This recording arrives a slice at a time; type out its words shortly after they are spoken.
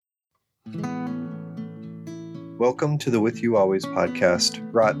Welcome to the With You Always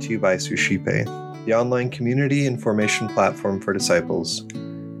podcast, brought to you by Suscipe, the online community and formation platform for disciples.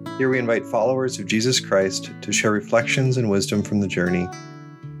 Here we invite followers of Jesus Christ to share reflections and wisdom from the journey.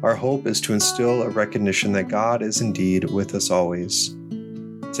 Our hope is to instill a recognition that God is indeed with us always.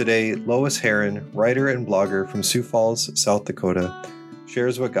 Today, Lois Heron, writer and blogger from Sioux Falls, South Dakota,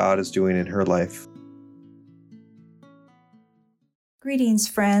 shares what God is doing in her life. Greetings,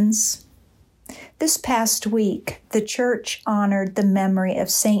 friends. This past week, the church honored the memory of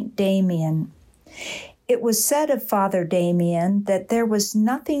Saint Damien. It was said of Father Damien that there was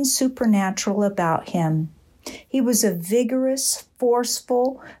nothing supernatural about him. He was a vigorous,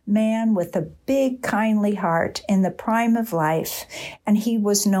 forceful man with a big, kindly heart in the prime of life, and he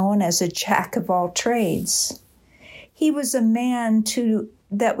was known as a jack of all trades. He was a man,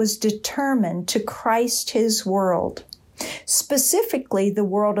 that was determined to Christ his world, specifically the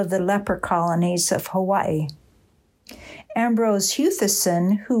world of the leper colonies of Hawaii. Ambrose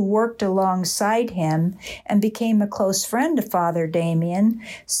Huthison, who worked alongside him and became a close friend of Father Damien,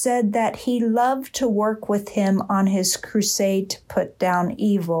 said that he loved to work with him on his crusade to put down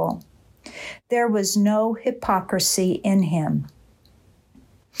evil. There was no hypocrisy in him.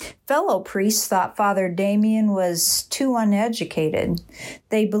 Fellow priests thought Father Damien was too uneducated.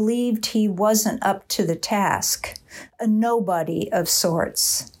 They believed he wasn't up to the task, a nobody of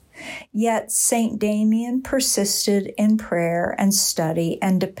sorts. Yet Saint Damien persisted in prayer and study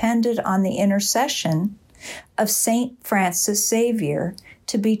and depended on the intercession of Saint Francis Xavier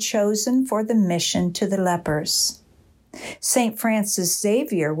to be chosen for the mission to the lepers. Saint Francis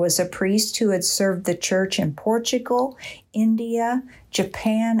Xavier was a priest who had served the church in Portugal, India,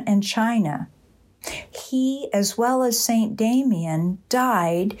 Japan, and China. He, as well as Saint Damien,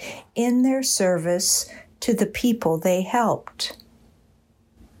 died in their service to the people they helped.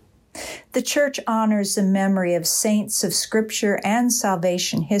 The church honors the memory of saints of Scripture and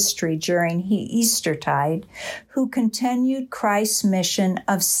salvation history during Eastertide who continued Christ's mission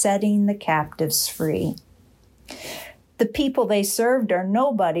of setting the captives free. The people they served are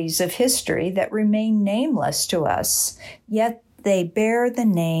nobodies of history that remain nameless to us, yet they bear the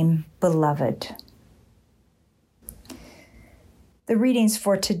name Beloved. The readings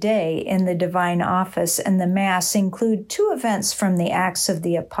for today in the Divine Office and the Mass include two events from the Acts of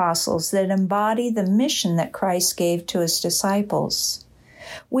the Apostles that embody the mission that Christ gave to his disciples.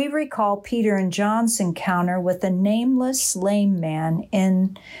 We recall Peter and John's encounter with a nameless lame man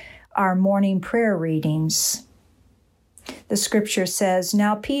in our morning prayer readings. The scripture says,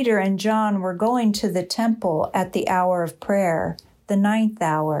 "Now Peter and John were going to the temple at the hour of prayer, the 9th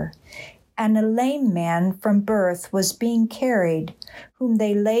hour, and a lame man from birth was being carried, whom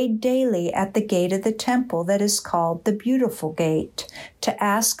they laid daily at the gate of the temple that is called the Beautiful Gate, to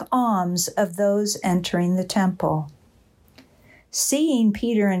ask alms of those entering the temple. Seeing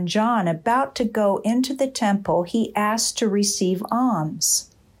Peter and John about to go into the temple, he asked to receive alms.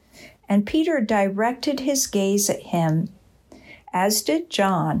 And Peter directed his gaze at him, as did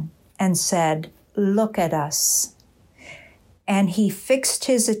John, and said, 'Look at us.' And he fixed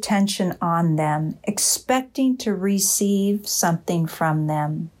his attention on them, expecting to receive something from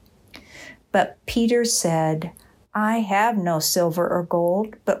them. But Peter said, 'I have no silver or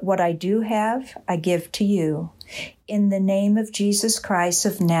gold, but what I do have, I give to you. In the name of Jesus Christ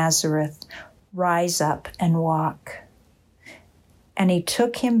of Nazareth, rise up and walk.' And he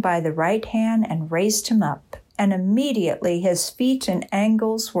took him by the right hand and raised him up, and immediately his feet and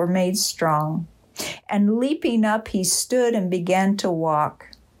ankles were made strong. And leaping up, he stood and began to walk."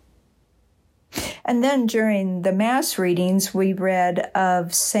 And then during the Mass readings, we read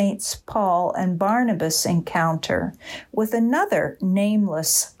of Saints Paul and Barnabas' encounter with another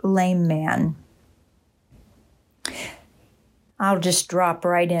nameless lame man. I'll just drop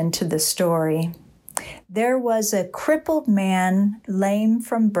right into the story. There was a crippled man, lame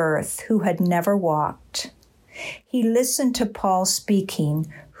from birth, who had never walked. He listened to Paul speaking,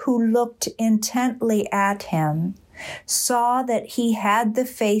 who looked intently at him, saw that he had the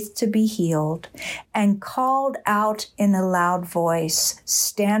faith to be healed, and called out in a loud voice,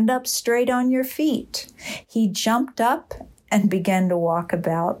 "Stand up straight on your feet." He jumped up and began to walk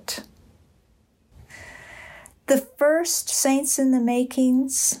about. The first saints in the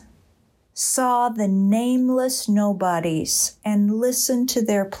makings saw the nameless nobodies and listened to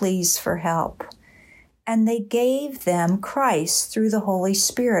their pleas for help. And they gave them Christ through the Holy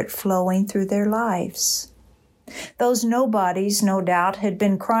Spirit flowing through their lives. Those nobodies, no doubt, had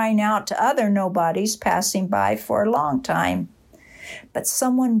been crying out to other nobodies passing by for a long time. But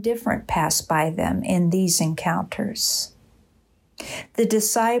someone different passed by them in these encounters. The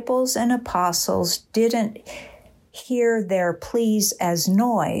disciples and apostles didn't hear their pleas as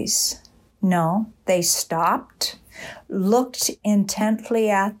noise. No, they stopped, looked intently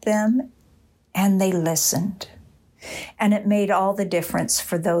at them, and they listened. And it made all the difference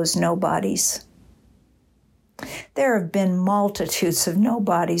for those nobodies. There have been multitudes of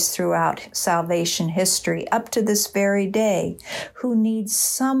nobodies throughout salvation history up to this very day who need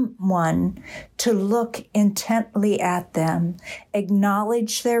someone to look intently at them,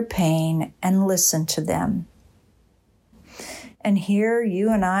 acknowledge their pain, and listen to them. And here you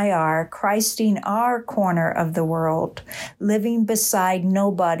and I are, Christing our corner of the world, living beside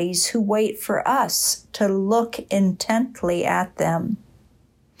nobodies who wait for us to look intently at them.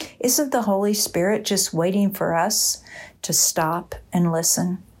 Isn't the Holy Spirit just waiting for us to stop and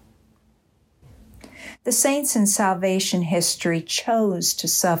listen? The saints in salvation history chose to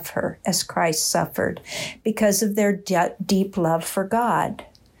suffer as Christ suffered because of their deep love for God.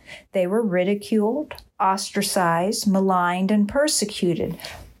 They were ridiculed, ostracized, maligned, and persecuted,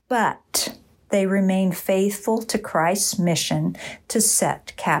 but they remained faithful to Christ's mission to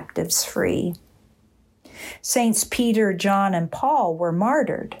set captives free. Saints Peter, John, and Paul were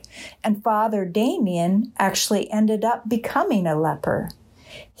martyred, and Father Damien actually ended up becoming a leper.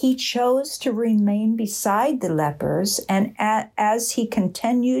 He chose to remain beside the lepers, and as he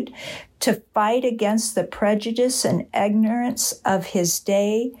continued to fight against the prejudice and ignorance of his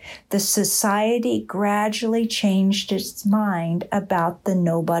day, the society gradually changed its mind about the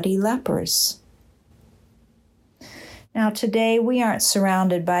nobody lepers. Now, today we aren't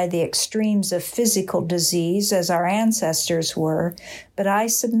surrounded by the extremes of physical disease as our ancestors were, but I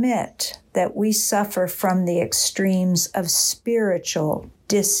submit that we suffer from the extremes of spiritual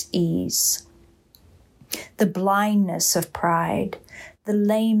dis-ease, the blindness of pride, the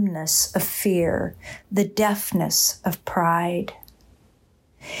lameness of fear, the deafness of pride.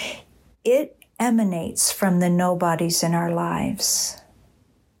 It emanates from the nobodies in our lives.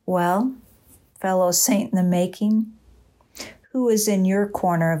 Well, fellow saint in the making, who is in your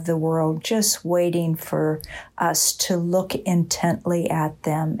corner of the world just waiting for us to look intently at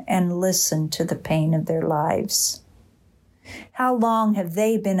them and listen to the pain of their lives? How long have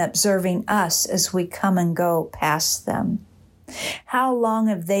they been observing us as we come and go past them? How long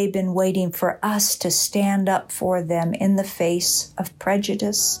have they been waiting for us to stand up for them in the face of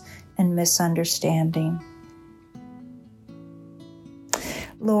prejudice and misunderstanding?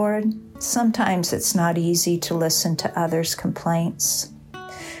 Lord, sometimes it's not easy to listen to others' complaints.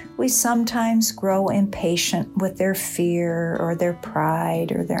 We sometimes grow impatient with their fear or their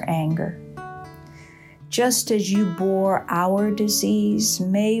pride or their anger. Just as you bore our disease,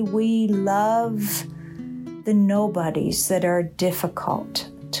 may we love the nobodies that are difficult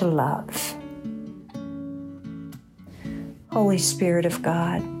to love. Holy Spirit of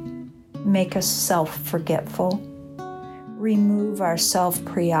God, make us self-forgetful. Remove our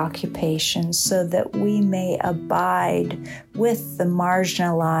self-preoccupation so that we may abide with the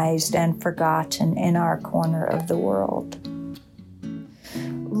marginalized and forgotten in our corner of the world.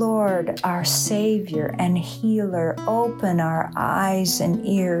 Lord, our Savior and Healer, open our eyes and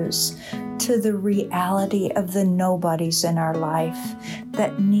ears to the reality of the nobodies in our life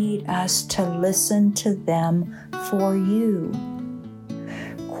that need us to listen to them for you.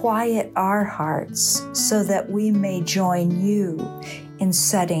 Quiet our hearts so that we may join you in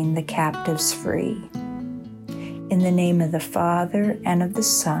setting the captives free. In the name of the Father, and of the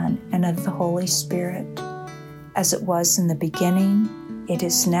Son, and of the Holy Spirit, as it was in the beginning, it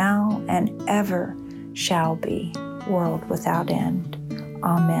is now, and ever shall be, world without end.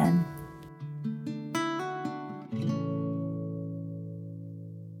 Amen.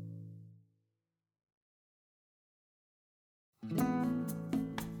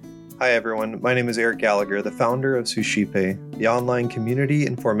 Hi everyone, my name is Eric Gallagher, the founder of Suscipe, the online community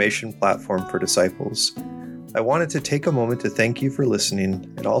information platform for disciples. I wanted to take a moment to thank you for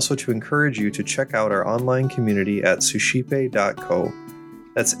listening and also to encourage you to check out our online community at suscipe.co.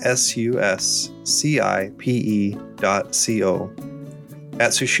 That's suscipe.co.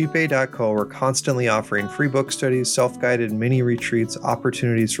 At suscipe.co, we're constantly offering free book studies, self-guided mini retreats,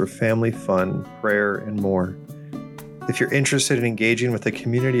 opportunities for family fun, prayer, and more. If you're interested in engaging with a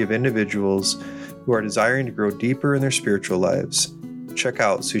community of individuals who are desiring to grow deeper in their spiritual lives, check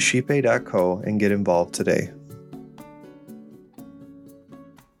out suscipe.co and get involved today.